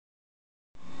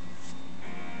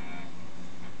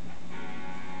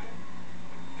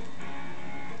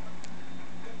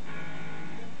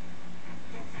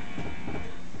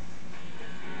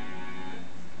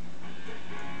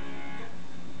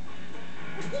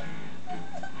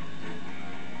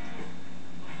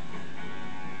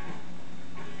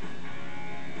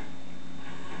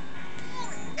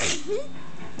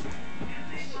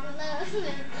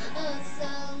oh,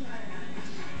 so much.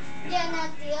 You're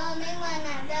not the only one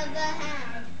I've ever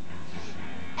had.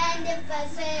 And if I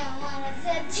say I want to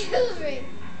set you free,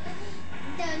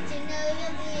 don't you know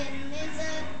you'll be in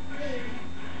misery?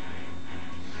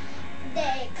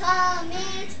 They call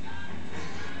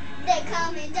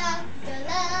me Dr.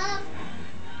 Love.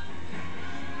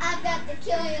 I've got the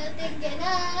cure you're thinking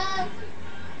of.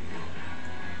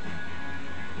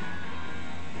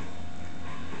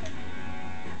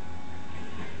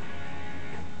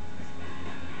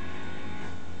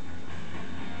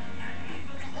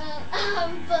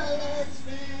 I'm full of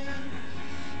sin.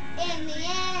 In the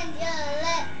end, you'll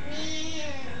let me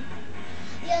in.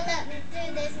 You'll let me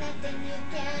through, there's nothing you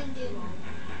can do.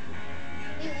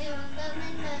 You won't love me,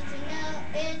 don't you know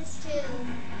it's true?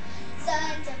 So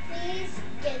please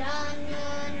get on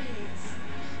your knees.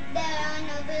 There are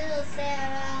no bills,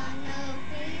 there are no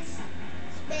fees.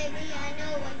 Baby, I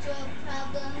know what your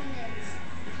problem is.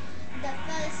 The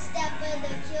first step of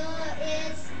the cure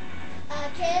is a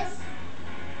kiss.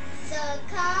 So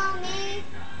call me,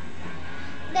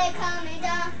 they call me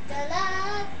Dr.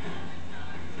 Love.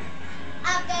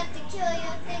 I've got the cure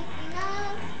you're thinking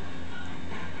of.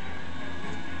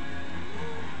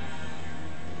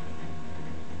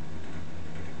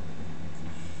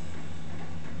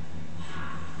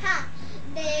 Ha!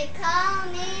 They call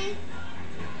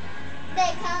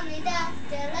me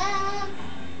Dr. Love.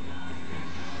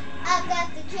 I've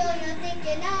got the cure you're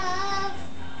thinking of.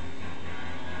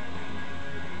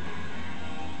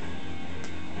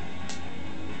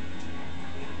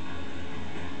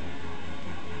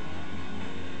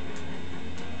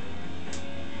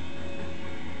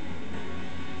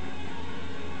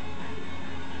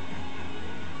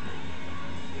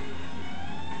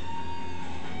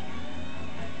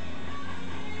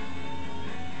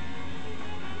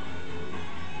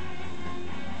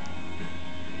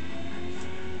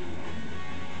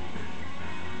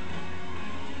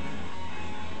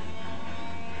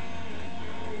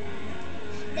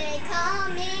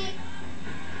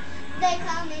 They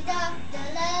call me Dr.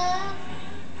 Love.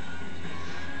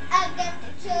 I've got the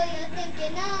cure you're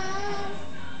thinking of.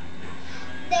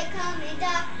 They call me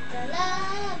Dr.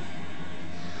 Love.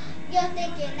 You're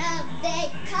thinking of.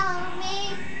 They call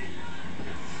me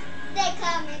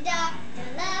Dr.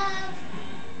 Love.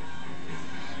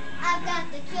 I've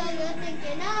got the cure you're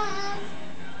thinking of.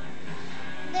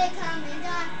 They call me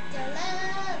Dr.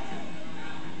 Love.